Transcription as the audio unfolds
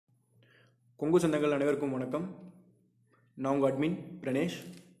கொங்கு சொந்தங்கள் அனைவருக்கும் வணக்கம். நான் உங்கள் அட்மின் பிரணேஷ்,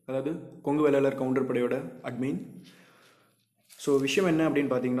 அதாவது கொங்கு வெல்லாlar கவுண்டர் படையோட அட்மின். ஸோ விஷயம் என்ன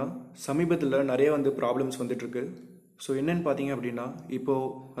அப்படின்னு பார்த்தீங்கன்னா, சமீபத்தில் நிறைய ப்ராப்ளம்ஸ் வந்துட்டுருக்கு. ஸோ என்னென்னு பார்த்தீங்க அப்படின்னா,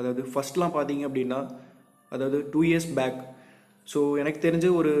 இப்போது ஃபஸ்ட்லாம் பார்த்தீங்க அப்படின்னா, 2 years பேக், ஸோ எனக்கு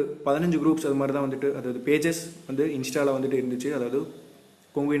தெரிஞ்சு ஒரு 15 குரூப்ஸ் அது மாதிரி தான் பேஜஸ் இன்ஸ்டாவில் இருந்துச்சு.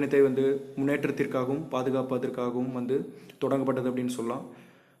 கொங்கு இனத்தை முன்னேற்றத்திற்காகவும் பாதுகாப்பதற்காகவும் தொடங்கப்பட்டது அப்படின்னு சொல்லலாம்.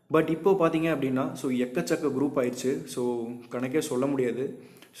 பட் இப்போ பார்த்தீங்க அப்படின்னா, ஸோ எக்கச்சக்க குரூப் ஆயிடுச்சு. ஸோ கணக்கே சொல்ல முடியாது.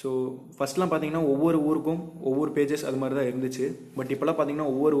 ஸோ ஃபஸ்ட்லாம் பார்த்தீங்கன்னா ஒவ்வொரு ஊருக்கும் ஒவ்வொரு பேஜஸ் அது மாதிரி தான் இருந்துச்சு. பட் இப்போலாம் பார்த்தீங்கன்னா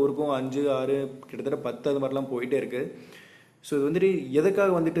ஒவ்வொரு ஊருக்கும் 5, 6 கிட்டத்தட்ட 10 அது மாதிரிலாம் போயிட்டே இருக்குது. ஸோ இது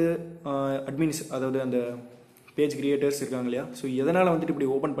எதுக்காக அட்மின்ஸ், அந்த பேஜ் கிரியேட்டர்ஸ் இருக்காங்க இல்லையா, ஸோ எதனால் இப்படி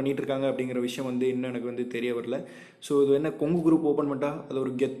ஓப்பன் பண்ணிகிட்டு இருக்காங்க அப்படிங்கிற விஷயம் இன்னும் எனக்கு தெரிய வரல. ஸோ இது என்ன கொங்கு குரூப் ஓப்பன் பண்ணிட்டா அது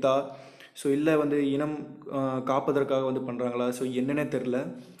ஒரு கெத்தா, ஸோ இல்லை இனம் காப்பதற்காக பண்ணுறாங்களா, ஸோ என்னன்னே தெரில.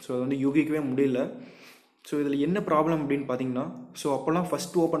 ஸோ அது யூகிக்கவே முடியல. ஸோ இதில் என்ன ப்ராப்ளம் அப்படின்னு பார்த்தீங்கன்னா, ஸோ அப்போல்லாம்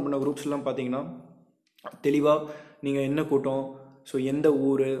ஃபஸ்ட்டு ஓப்பன் பண்ண குரூப்ஸ்லாம் பார்த்தீங்கன்னா தெளிவாக நீங்கள் என்ன கூட்டம், ஸோ எந்த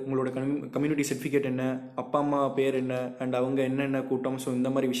ஊர், உங்களோட கம்யூனிட்டி சர்டிஃபிகேட் என்ன, அப்பா அம்மா பேர் என்ன, அண்ட் அவங்க என்னென்ன கூட்டம், ஸோ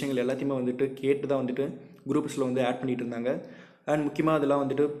இந்த மாதிரி விஷயங்கள் எல்லாத்தையுமே கேட்டு தான் குரூப்ஸில் ஆட் பண்ணிகிட்டு இருந்தாங்க. அண்ட் முக்கியமாக அதெல்லாம்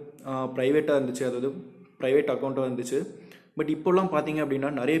ப்ரைவேட்டாக இருந்துச்சு, ப்ரைவேட் அக்கௌண்ட்டாக இருந்துச்சு. பட் இப்போல்லாம் பார்த்தீங்க அப்படின்னா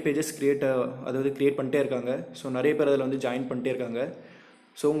நிறைய பேஜஸ் கிரியேட் பண்ணிட்டே இருக்காங்க. ஸோ நிறைய பேர் அதில் ஜாயின் பண்ணிட்டே இருக்காங்க.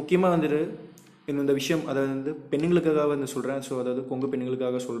 ஸோ முக்கியமாக இந்த விஷயம் பெண்களுக்காக சொல்கிறேன். ஸோ கொங்கு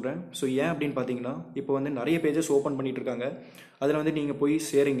பெண்களுக்காக சொல்கிறேன். ஸோ ஏன் அப்படின்னு பார்த்தீங்கன்னா, இப்போ நிறைய பேஜஸ் ஓப்பன் பண்ணிகிட்டு இருக்காங்க. அதில் நீங்கள் போய்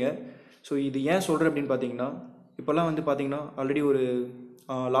சேருங்க. ஸோ இது ஏன் சொல்கிறேன் அப்படின்னு பார்த்தீங்கன்னா, இப்போல்லாம் பார்த்தீங்கன்னா ஆல்ரெடி ஒரு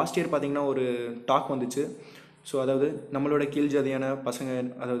லாஸ்ட் இயர் பார்த்தீங்கன்னா ஒரு டாக் வந்துச்சு. ஸோ நம்மளோட கீழ் ஜாதியான பசங்க,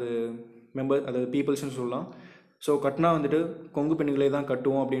 பீப்புள்ஸ்னு சொல்லலாம். ஸோ கட்டினா கொங்கு பெண்களே தான்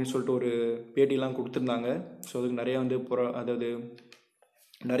கட்டுவோம் அப்படின்னு சொல்லிட்டு ஒரு பேட்டிலாம் கொடுத்துருந்தாங்க. ஸோ அதுக்கு நிறையா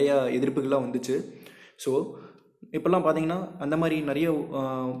நிறையா எதிர்ப்புகள்லாம் வந்துச்சு. ஸோ இப்போல்லாம் பார்த்தீங்கன்னா அந்த மாதிரி நிறைய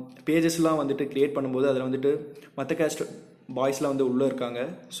பேஜஸ்லாம் க்ரியேட் பண்ணும்போது அதில் மற்ற கேஸ்ட் பாய்ஸ்லாம் உள்ளே இருக்காங்க.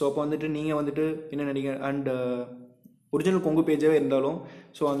 ஸோ அப்போ நீங்கள் என்ன நினைக்கிறீங்க, அண்ட் ஒரிஜினல் கொங்கு பேஜாகவே இருந்தாலும்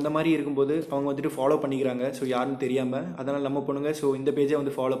ஸோ அந்த மாதிரி இருக்கும்போது அவங்க ஃபாலோ பண்ணிக்கிறாங்க. ஸோ யாருன்னு தெரியாமல், அதனால் நம்ம பொண்ணுங்க ஸோ இந்த பேஜை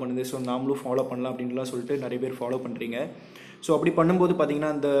ஃபாலோ பண்ணுது, ஸோ நாமளும் ஃபாலோ பண்ணலாம் அப்படின்லாம் சொல்லிட்டு நிறைய பேர் ஃபாலோ பண்ணுறீங்க. ஸோ அப்படி பண்ணும்போது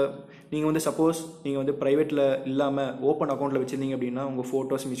பார்த்தீங்கன்னா நீங்கள் சப்போஸ் நீங்கள் ப்ரைவேட்டில் இல்லாமல் ஓப்பன் அக்கௌண்ட்டில் வச்சுருந்தீங்க அப்படின்னா உங்கள்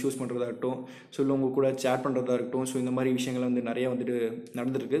ஃபோட்டோஸ் மிஸ்யூஸ் பண்ணுறதா இருக்கட்டும், ஸோ இல்லை உங்கள் கூட சேட் பண்ணுறதா இருக்கட்டும், ஸோ இந்த மாதிரி விஷயங்கள் நிறையா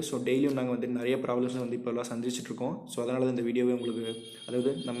நடந்துருக்கு. ஸோ டெய்லியும் நாங்கள் நிறைய ப்ராப்ளம்ஸ் இப்போல்லாம் சந்திச்சிட்ருக்கோம். ஸோ அதனால தான் இந்த வீடியோவை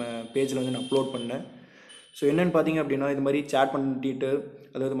உங்களுக்கு நம்ம பேஜில் நான் அப்லோட் பண்ணேன். ஸோ என்னென்னு பார்த்தீங்க அப்படின்னா, இது மாதிரி சேட் பண்ணிட்டு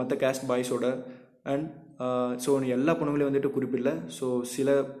மற்ற கேஸ்ட் பாய்ஸோட அண்ட் ஸோ எல்லா பொண்ணுங்களையும் குறிப்பிடல. ஸோ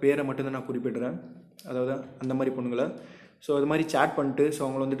சில பேரை மட்டும்தான் நான் குறிப்பிடுறேன், அந்த மாதிரி பொண்ணுங்களை. ஸோ அது மாதிரி சேட் பண்ணிட்டு ஸோ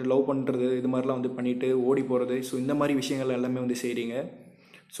அவங்கள லவ் பண்ணுறது, இது மாதிரிலாம் பண்ணிவிட்டு ஓடி போகிறது, ஸோ இந்த மாதிரி விஷயங்கள் எல்லாமே செய்கிறீங்க.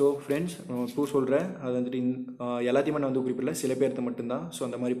 ஸோ ஃப்ரெண்ட்ஸ், டூ சொல்கிறேன், அது எல்லாத்தையுமே நான் குறிப்பிடல, சில பேர்த்த மட்டும்தான். ஸோ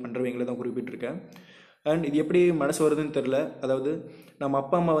அந்த மாதிரி பண்ணுறவங்களை தான் குறிப்பிட்டிருக்கேன். அண்ட் இது எப்படி மனசு வருதுன்னு தெரில. நம்ம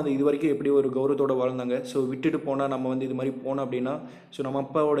அப்பா அம்மா இது வரைக்கும் எப்படி ஒரு கௌரவத்தோடு வாழ்ந்தாங்க. ஸோ விட்டுட்டு போனால் நம்ம இது மாதிரி போனோம் அப்படின்னா ஸோ நம்ம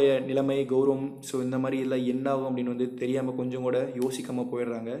அப்பாவோடைய நிலைமை, கௌரவம், ஸோ இந்த மாதிரி எல்லாம் என்ன ஆகும் அப்படின்னு தெரியாமல் கொஞ்சம் கூட யோசிக்காமல்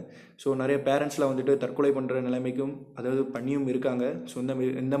போயிடுறாங்க. ஸோ நிறைய பேரண்ட்ஸ்லாம் தற்கொலை பண்ணுற நிலைமைக்கும் பண்ணியும் இருக்காங்க. ஸோ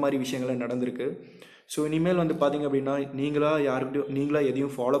இந்த மாதிரி விஷயங்கள்லாம் நடந்திருக்கு. ஸோ இனிமேல் பார்த்தீங்க அப்படின்னா நீங்களா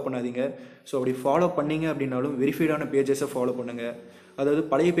எதையும் ஃபாலோ பண்ணாதீங்க. ஸோ அப்படி ஃபாலோ பண்ணீங்க அப்படின்னாலும் வெரிஃபைடான பேஜஸை ஃபாலோ பண்ணுங்கள்.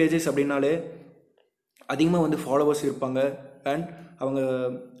 பழைய பேஜஸ் அப்படின்னாலே அதிகமாக ஃபாலோவர்ஸ் இருப்பாங்க. அண்ட் அவங்க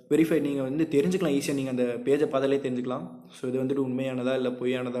வெரிஃபை நீங்கள் தெரிஞ்சுக்கலாம் ஈஸியாக, நீங்கள் அந்த பேஜை பார்த்தாலே தெரிஞ்சுக்கலாம். ஸோ இது உண்மையானதா இல்லை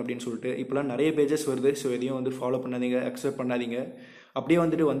பொய்யானதா அப்படின்னு சொல்லிட்டு இப்போலாம் நிறைய பேஜஸ் வருது. ஸோ எதையும் ஃபாலோ பண்ணாதீங்க, அக்செப்ட் பண்ணாதீங்க. அப்படியே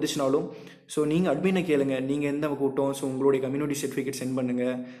வந்துச்சுனாலும் ஸோ நீங்கள் அட்மினை கேளுங்க, நீங்கள் எந்த கூட்டம், ஸோ உங்களுடைய கம்யூனிட்டி சர்டிஃபிகேட் சென்ட்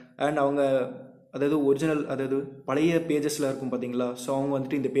பண்ணுங்கள். அண்ட் அவங்க ஒரிஜினல் பழைய பேஜஸில் இருக்கும் பார்த்தீங்களா, ஸோ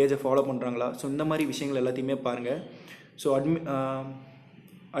அவங்க இந்த பேஜை ஃபாலோ பண்ணுறாங்களா, ஸோ இந்த மாதிரி விஷயங்கள் எல்லாத்தையுமே பாருங்கள். So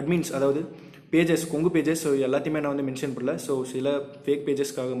admins pages, Kongu pages, so எல்லாத்தையுமே நான் மென்ஷன் பண்ணல. ஸோ சில ஃபேக்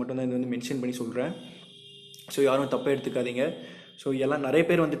பேஜஸ்க்காக மட்டும்தான் இது மென்ஷன் பண்ணி சொல்கிறேன். ஸோ யாரும் தப்பாக எடுத்துக்காதீங்க. ஸோ எல்லாம் நிறைய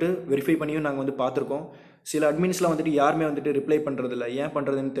பேர் வெரிஃபை பண்ணியும் நாங்கள் பார்த்துருக்கோம். சில அட்மின்ஸ்லாம் யாருமே ரிப்ளை பண்ணுறதில்ல. ஏன்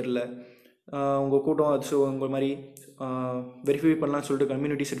பண்ணுறதுன்னு தெரில. உங்கள் கூட்டம் ஸோ உங்கள் மாதிரி வெரிஃபை பண்ணலாம்னு சொல்லிட்டு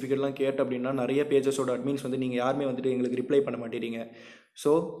கம்யூனிட்டி சர்டிஃபிகேட்லாம் கேட்டு அப்படின்னா நிறைய பேஜஸோட அட்மின்ஸ் நீங்கள் யாருமே எங்களுக்கு ரிப்ளை பண்ண மாட்டேறீங்க.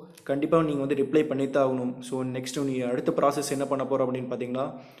 ஸோ கண்டிப்பாக நீங்கள் ரிப்ளை பண்ணித்தான் ஆகணும். ஸோ நெக்ஸ்ட்டு நீங்கள் அடுத்த ப்ராசஸ் என்ன பண்ண போகிறோம் அப்படின்னு பார்த்தீங்கன்னா,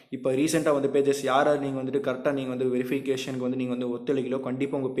 இப்போ ரீசெண்டாக பேஜஸ் யாரை நீங்கள் கரெக்டாக நீங்கள் வெரிஃபிகேஷனுக்கு நீங்கள் ஒத்துழைக்கலோ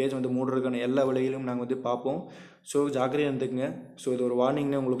கண்டிப்பாக உங்கள் பேஜ் மூடுறதுக்கான எல்லா வழியிலும் நாங்கள் பார்ப்போம். ஸோ ஜாக்கிரதையாக இருந்துக்குங்க. ஸோ இது ஒரு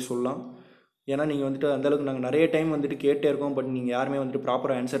வார்னிங்னே உங்களுக்கு சொல்லலாம். ஏன்னா நீங்கள் அந்தளவுக்கு நாங்கள் நிறைய டைம் கேட்டே இருக்கோம். பட் நீங்கள் யாருமே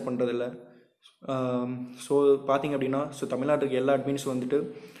ப்ராப்பராக ஆன்சர் பண்ணுறதில்ல. ஸோ பார்த்தீங்க அப்படின்னா ஸோ தமிழ்நாட்டுக்கு எல்லா அட்மின்ஸ்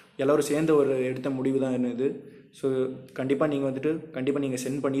எல்லோரும் சேர்ந்த ஒரு எடுத்த முடிவு தான் என்னது. ஸோ கண்டிப்பாக நீங்கள் கண்டிப்பாக நீங்கள்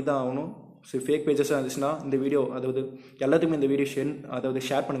சென்ட் பண்ணி தான் ஆகணும். ஸோ ஃபேக் பேஜஸாக இருந்துச்சுன்னா இந்த வீடியோ அதாவது எல்லாத்துக்குமே இந்த வீடியோ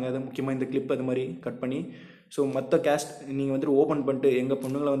ஷேர் பண்ணுங்கள். அது முக்கியமாக இந்த கிளிப் அது மாதிரி கட் பண்ணி. ஸோ மற்ற கேஸ்ட் நீங்கள் வந்துட்டு ஓப்பன் பண்ணிட்டு எங்கள்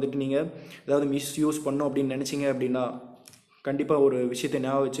பொண்ணுங்களை வந்துட்டு நீங்கள் ஏதாவது மிஸ்யூஸ் பண்ணோம் அப்படின்னு நினச்சிங்க அப்படின்னா கண்டிப்பாக ஒரு விஷயத்தை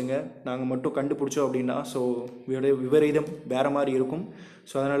ஞாபகம் வச்சுங்க. நாங்கள் மட்டும் கண்டுபிடிச்சோம் அப்படின்னா ஸோ விபரீதம் வேறு மாதிரி இருக்கும்.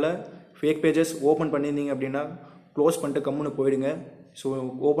 ஸோ அதனால் ஃபேக் பேஜஸ் ஓப்பன் பண்ணியிருந்தீங்க அப்படின்னா க்ளோஸ் பண்ணிட்டு கம்முன்னு போயிடுங்க. ஸோ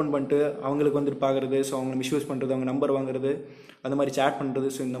ஓப்பன் பண்ணிட்டு அவங்களுக்கு வந்துட்டு பார்க்குறது, ஸோ அவங்கள மிஸ்யூஸ் பண்ணுறது, அவங்க நம்பர் வாங்குறது, அந்த மாதிரி சேட் பண்ணுறது,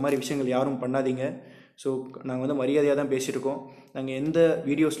 ஸோ இந்த மாதிரி விஷயங்கள் யாரும் பண்ணாதீங்க. ஸோ நாங்கள் வந்து மரியாதையாக தான் பேசியிருக்கோம். நாங்கள் எந்த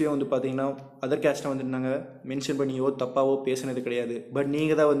வீடியோஸ்லேயும் வந்து பார்த்தீங்கன்னா அதர் கேஸ்ட்டை வந்துட்டு நாங்கள் மென்ஷன் பண்ணியோ தப்பாவோ பேசுனது கிடையாது. பட்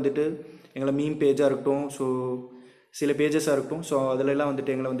நீங்கள் தான் வந்துட்டு எங்களை மீம் பேஜாக இருக்கட்டும், ஸோ சில பேஜஸாக இருக்கட்டும், ஸோ அதிலெல்லாம்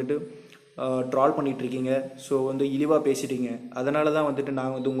வந்துட்டு எங்களை வந்துட்டு ட்ரால் பண்ணிகிட்ருக்கீங்க. ஸோ வந்து இழிவாக பேசிட்டீங்க. அதனால தான் வந்துட்டு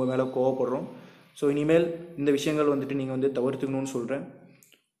நாங்கள் வந்து உங்கள் மேலே கோவப்படுறோம். ஸோ இனிமேல் இந்த விஷயங்கள் வந்துட்டு நீங்கள் வந்து தவிர்த்துக்கணும்னு சொல்கிறேன்.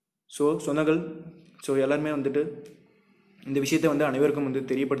 ஸோ சொந்தங்கள், ஸோ எல்லாருமே வந்துட்டு இந்த விஷயத்தை வந்து அனைவருக்கும் வந்து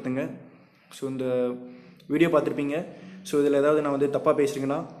தெரியப்படுத்துங்க. ஸோ இந்த வீடியோ பார்த்துருப்பீங்க. ஸோ இதில் ஏதாவது நான் வந்து தப்பாக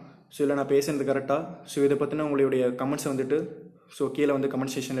பேசுகிறீங்கன்னா, ஸோ இல்லை நான் பேசுகிறது கரெக்டாக, ஸோ இதை பற்றின உங்களுடைய கமெண்ட்ஸை வந்துட்டு ஸோ கீழே வந்து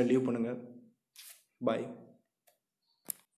கமெண்ட் செக்ஷனில் லீவ் பண்ணுங்கள். பாய்.